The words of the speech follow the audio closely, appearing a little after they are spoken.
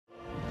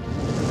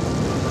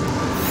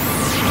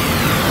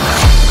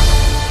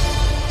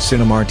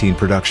CineMartin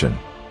Production.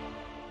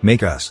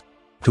 Make us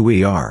who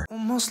we are.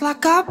 Almost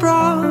like I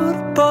brought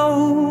a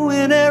bow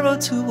and arrow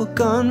to a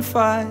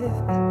gunfight.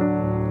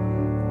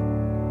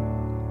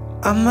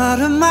 I'm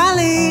out of my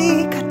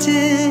league, I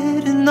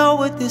didn't know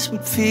what this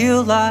would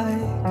feel like.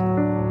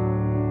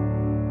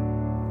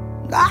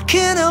 I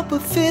can't help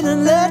but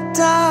feeling let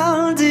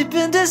down, deep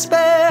in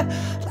despair,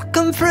 like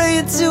I'm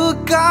praying to a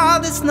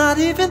God that's not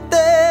even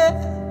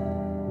there.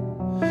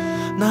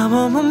 Now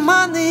I'm on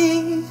my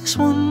knees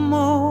one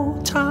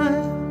more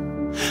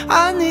time.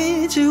 I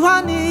need you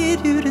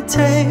to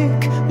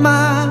take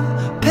my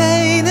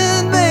pain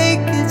and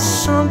make it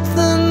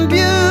something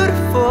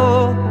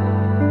beautiful.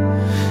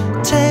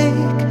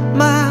 Take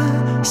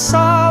my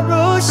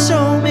sorrow,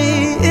 show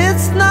me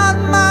it's not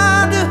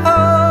mine to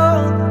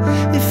hold.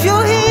 If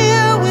you're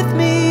here with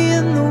me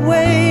in the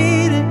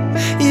waiting,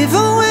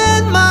 even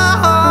when my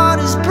heart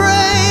is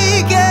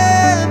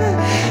breaking,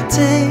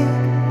 take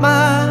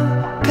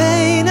my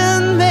pain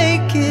and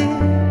make it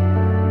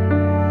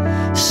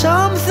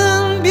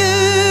something beautiful.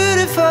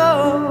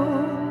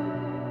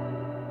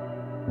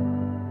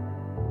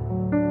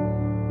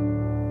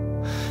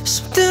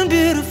 Something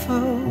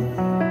beautiful.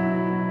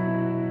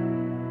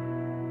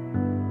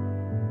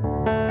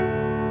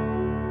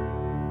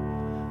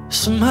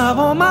 Somehow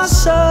all my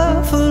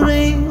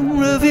suffering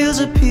reveals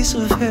a piece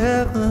of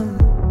heaven,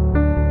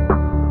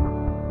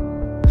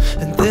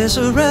 and there's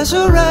a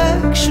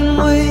resurrection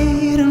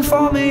waiting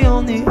for me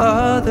on the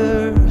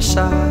other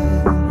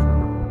side.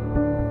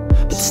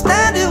 But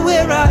standing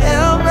where I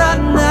am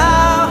right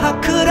now, how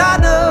could I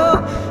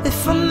know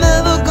if I'm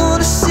ever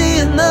gonna see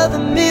another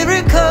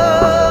miracle?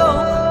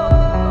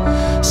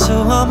 So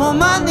I'm on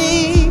my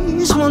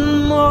knees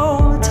one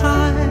more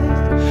time.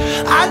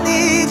 I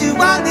need you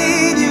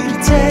to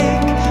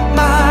take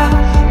my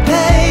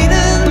pain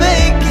and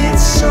make it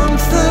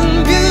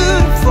something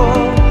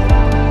beautiful.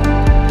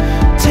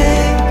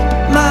 Take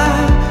my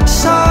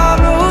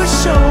sorrow,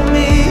 show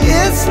me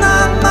it's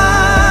not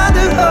mine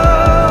to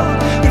hold.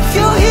 If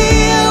you're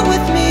here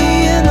with me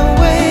in the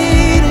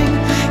waiting,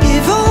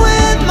 even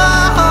when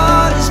my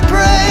heart is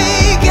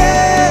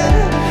breaking,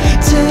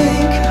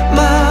 take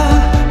my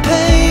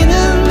pain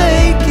and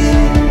make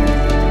it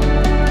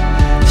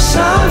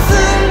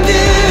something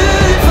beautiful.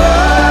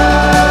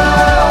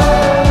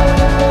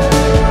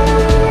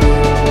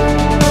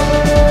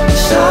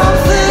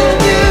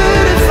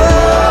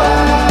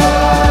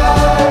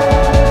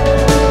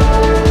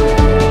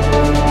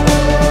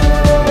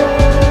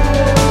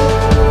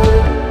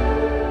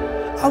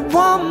 I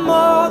want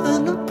more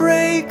than a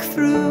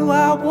breakthrough.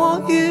 I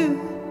want you.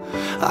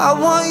 I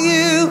want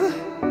you.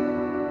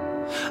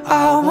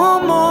 I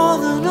want more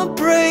than a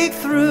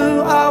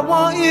breakthrough. I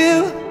want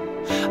you.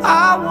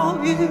 I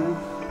want you.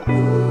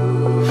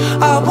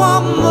 I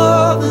want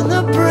more than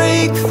a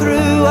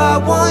breakthrough. I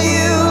want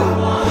you.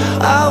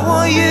 I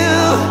want you.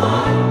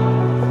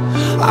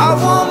 I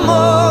want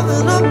more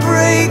than a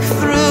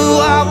breakthrough.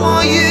 I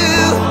want you.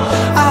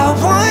 I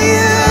want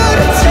you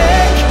to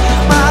take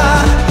my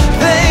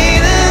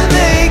pain and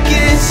make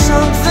it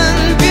something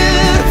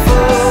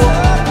beautiful.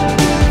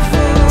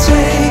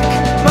 Take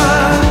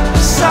my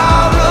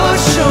sorrow,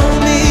 show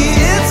me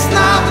it's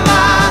not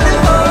mine to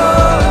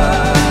hold.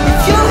 If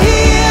you're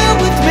here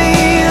with me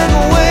and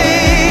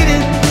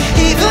waiting,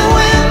 even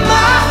when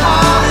my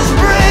heart is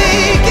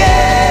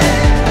breaking,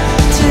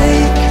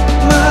 take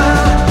my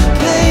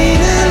pain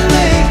and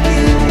make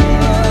it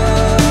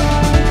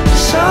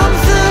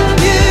something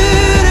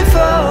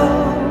beautiful.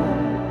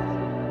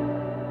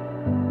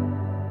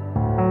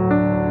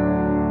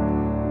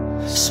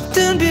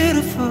 Something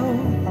beautiful.